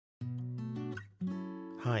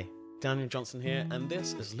Hi, Daniel Johnson here, and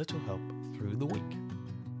this is Little Help Through the Week.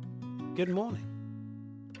 Good morning.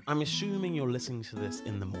 I'm assuming you're listening to this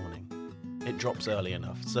in the morning. It drops early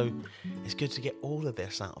enough, so it's good to get all of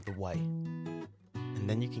this out of the way. And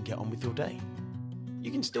then you can get on with your day.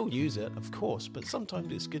 You can still use it, of course, but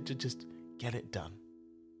sometimes it's good to just get it done.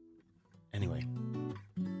 Anyway,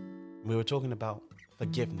 we were talking about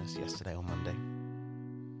forgiveness yesterday on Monday,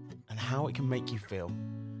 and how it can make you feel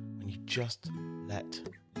when you just let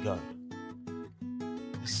go.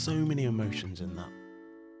 There's so many emotions in that.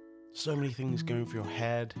 So many things going through your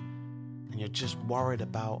head, and you're just worried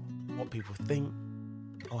about what people think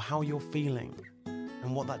or how you're feeling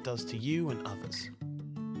and what that does to you and others.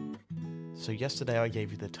 So yesterday I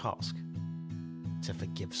gave you the task to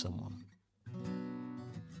forgive someone.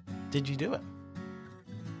 Did you do it?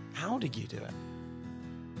 How did you do it?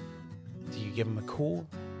 Do you give them a call?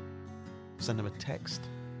 Send them a text?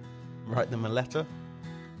 Write them a letter?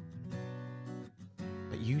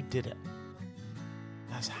 But you did it.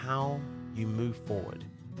 That's how you move forward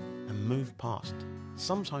and move past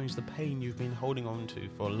sometimes the pain you've been holding on to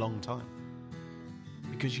for a long time.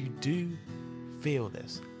 Because you do feel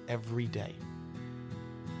this every day.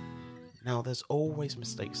 Now, there's always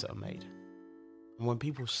mistakes that are made. And when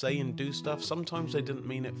people say and do stuff, sometimes they didn't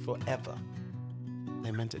mean it forever.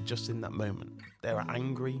 They meant it just in that moment. They were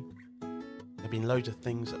angry. There have been loads of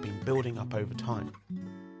things that have been building up over time.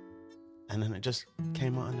 And then it just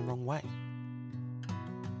came out in the wrong way.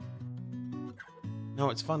 Now,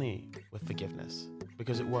 it's funny with forgiveness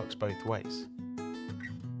because it works both ways.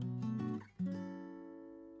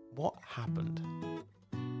 What happened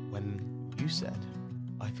when you said,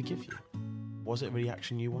 "I forgive you"? Was it a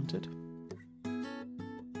reaction you wanted?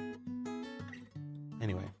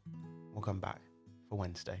 Anyway, we'll come back for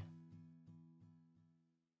Wednesday.